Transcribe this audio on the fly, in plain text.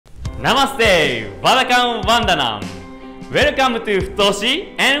Namaste, Vadakan Vandanam. Welcome to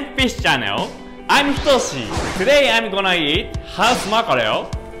Futoshi and Fish channel. I'm Futoshi. Today I'm gonna eat house mackerel.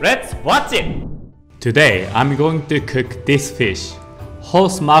 Let's watch it. Today I'm going to cook this fish,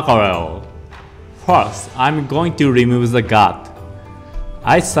 horse mackerel. First, I'm going to remove the gut.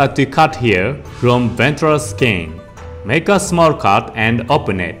 I start to cut here from ventral skin. Make a small cut and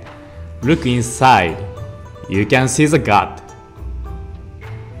open it. Look inside. You can see the gut.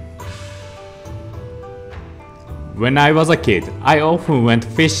 When I was a kid, I often went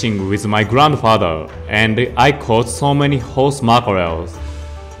fishing with my grandfather and I caught so many horse mackerels.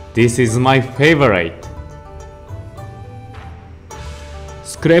 This is my favorite.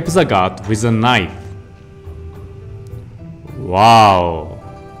 Scrape the gut with a knife. Wow!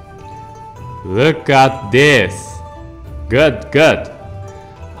 Look at this! Good.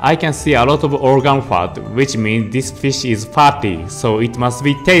 I can see a lot of organ fat, which means this fish is fatty, so it must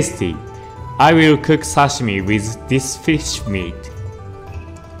be tasty. I will cook sashimi with this fish meat.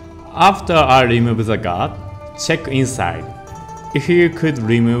 After I remove the gut, check inside. If you could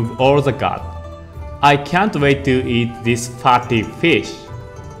remove all the gut, I can't wait to eat this fatty fish.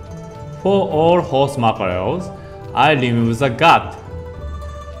 For all horse mackerels, I remove the gut.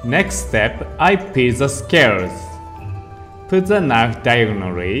 Next step, I peel the scales. Put the knife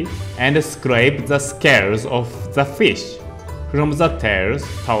diagonally and scrape the scales of the fish from the tails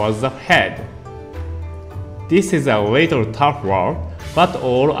towards the head. This is a little tough work, but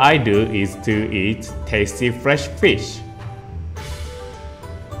all I do is to eat tasty fresh fish.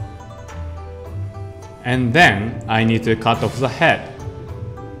 And then I need to cut off the head.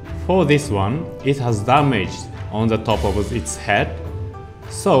 For this one, it has damage on the top of its head,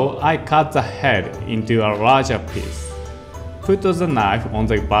 so I cut the head into a larger piece. Put the knife on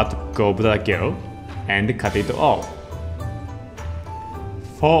the butt of the gill and cut it off.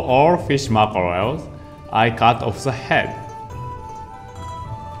 For all fish mackerels, I cut off the head.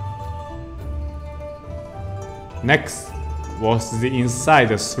 Next, wash the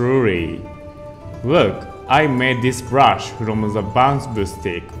inside thoroughly. Look, I made this brush from the bamboo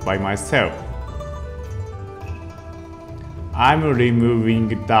stick by myself. I'm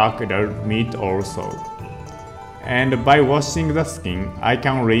removing darker meat also. And by washing the skin, I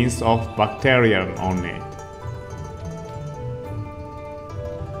can rinse off bacteria on it.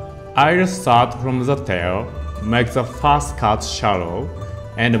 I'll start from the tail, make the first cut shallow,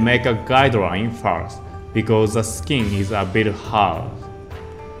 and make a guideline first because the skin is a bit hard.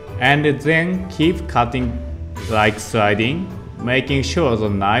 And then keep cutting like sliding, making sure the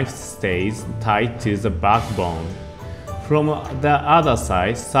knife stays tight to the backbone. From the other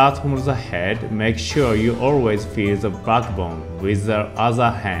side, start from the head, make sure you always feel the backbone with the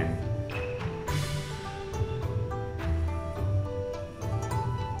other hand.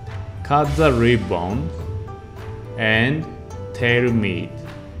 Cut the rib bones and tail meat.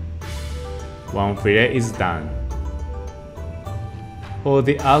 One fillet is done. For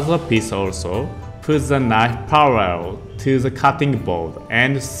the other piece also, put the knife parallel to the cutting board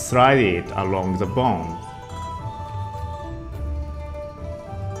and slide it along the bone.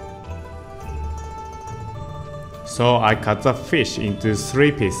 So I cut the fish into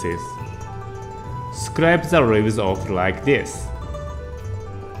 3 pieces. Scrape the ribs off like this.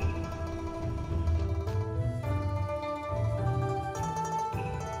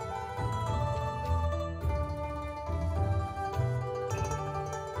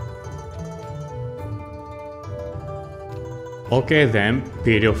 Okay, then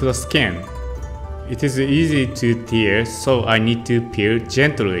peel off the skin. It is easy to tear, so I need to peel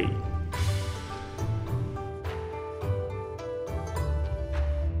gently.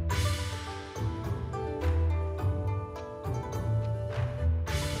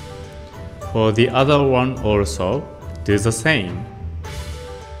 For the other one also, do the same.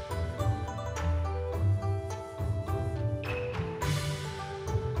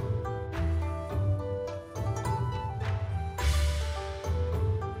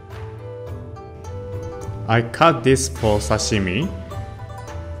 I cut this for sashimi.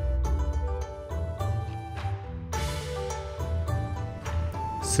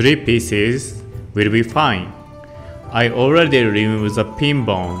 Three pieces will be fine. I already removed the pin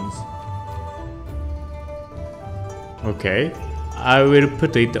bones. Okay, I will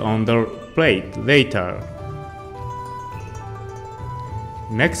put it on the plate later.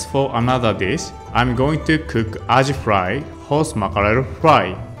 Next, for another dish, I'm going to cook aji fry, horse mackerel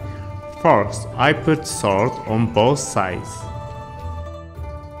fry. First, I put salt on both sides.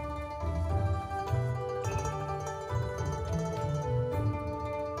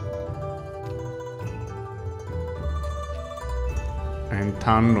 and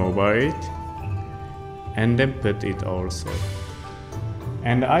turn over it and then put it also.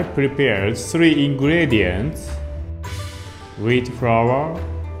 And I prepared 3 ingredients: wheat flour,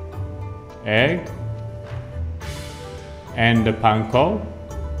 egg, and panko,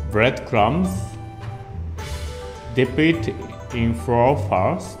 breadcrumbs. Dip it in flour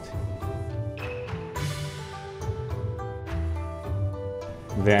first,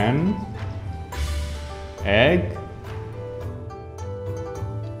 then egg,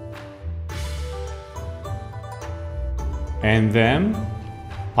 and then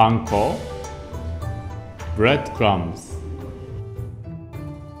panko, breadcrumbs.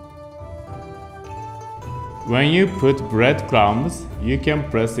 When you put breadcrumbs, you can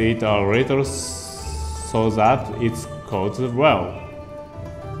press it a little so that it coats well.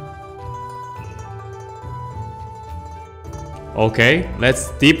 Okay,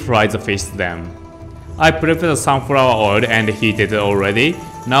 let's deep fry the fish then. I prepared sunflower oil and heated it already.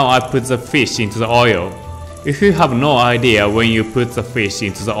 Now I put the fish into the oil. If you have no idea when you put the fish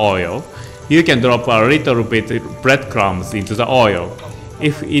into the oil, you can drop a little bit breadcrumbs into the oil.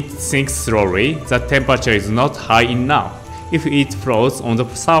 If it sinks slowly, the temperature is not high enough. If it floats on the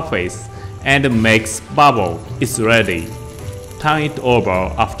surface and makes bubble, it's ready. Turn it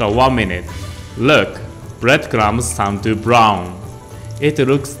over after 1 minute. Look, breadcrumbs turn to brown. It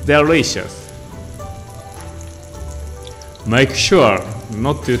looks delicious. Make sure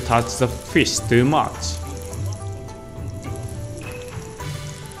not to touch the fish too much.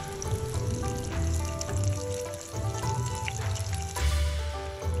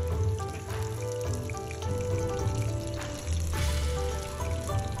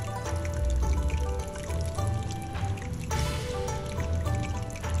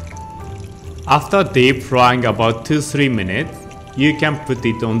 After deep frying about 2-3 minutes, you can put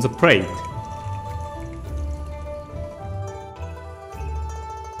it on the plate.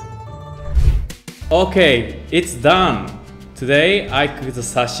 Okay, it's done. Today I cooked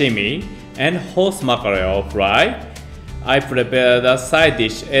sashimi and horse mackerel fry. I prepared a side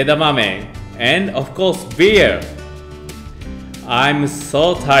dish edamame and of course beer. I'm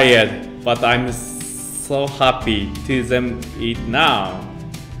so tired, but I'm so happy to them eat now.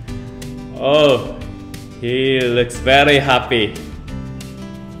 Oh, he looks very happy.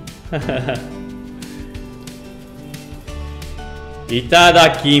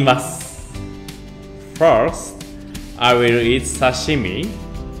 Itadakimasu. First, I will eat sashimi.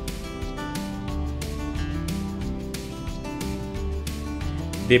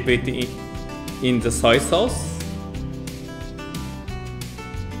 Dip it in the soy sauce.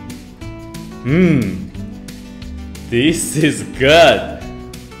 This is good.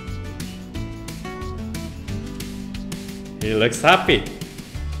 He looks happy.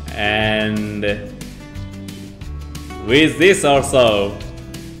 And with this also,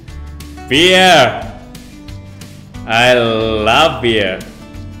 beer. I love beer.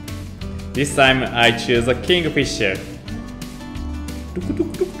 This time I choose a Kingfisher.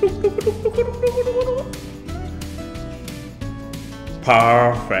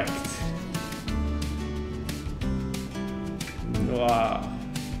 Perfect. Wow.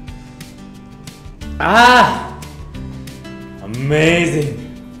 Ah! Amazing.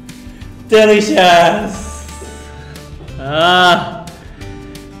 Delicious. Ah!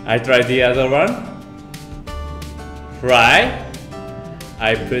 I tried the other one. Fry.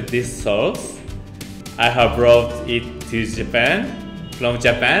 I put this sauce. I have brought it to Japan. From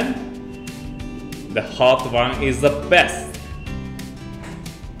Japan. The hot one is the best.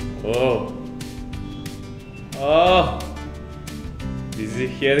 Oh. Oh. Did you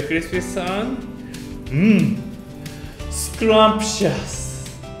hear the crispy sound? Scrumptious.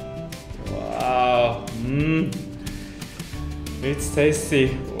 Wow. It's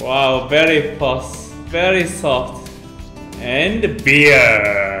tasty. Wow, very fast, very soft. And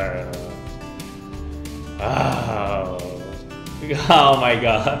beer. Wow. Oh my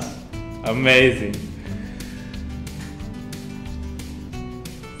gosh. Amazing.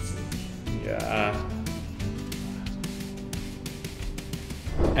 Yeah.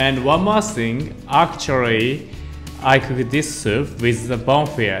 And one more thing, actually, I cooked this soup with the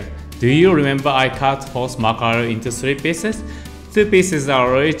bonfire. Do you remember I cut horse mackerel into 3 pieces? 2 pieces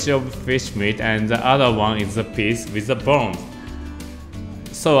are rich of fish meat and the other one is a piece with the bone.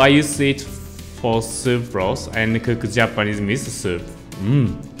 So I use it for soup broth and cook Japanese miso soup.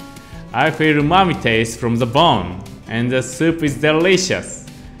 I feel umami taste from the bone and the soup is delicious.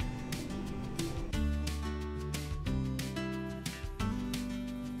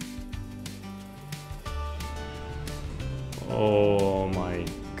 Oh my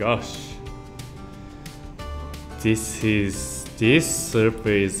gosh. This is This soup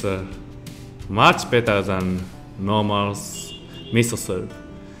is much better than normal miso soup.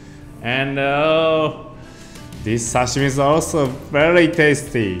 And this sashimi is also very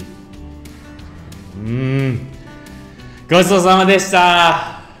tasty. ごちそうさまでし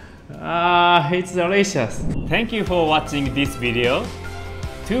た。It's delicious. Thank you for watching this video.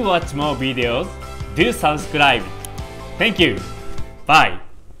 To watch more videos, do subscribe. Thank you. Bye.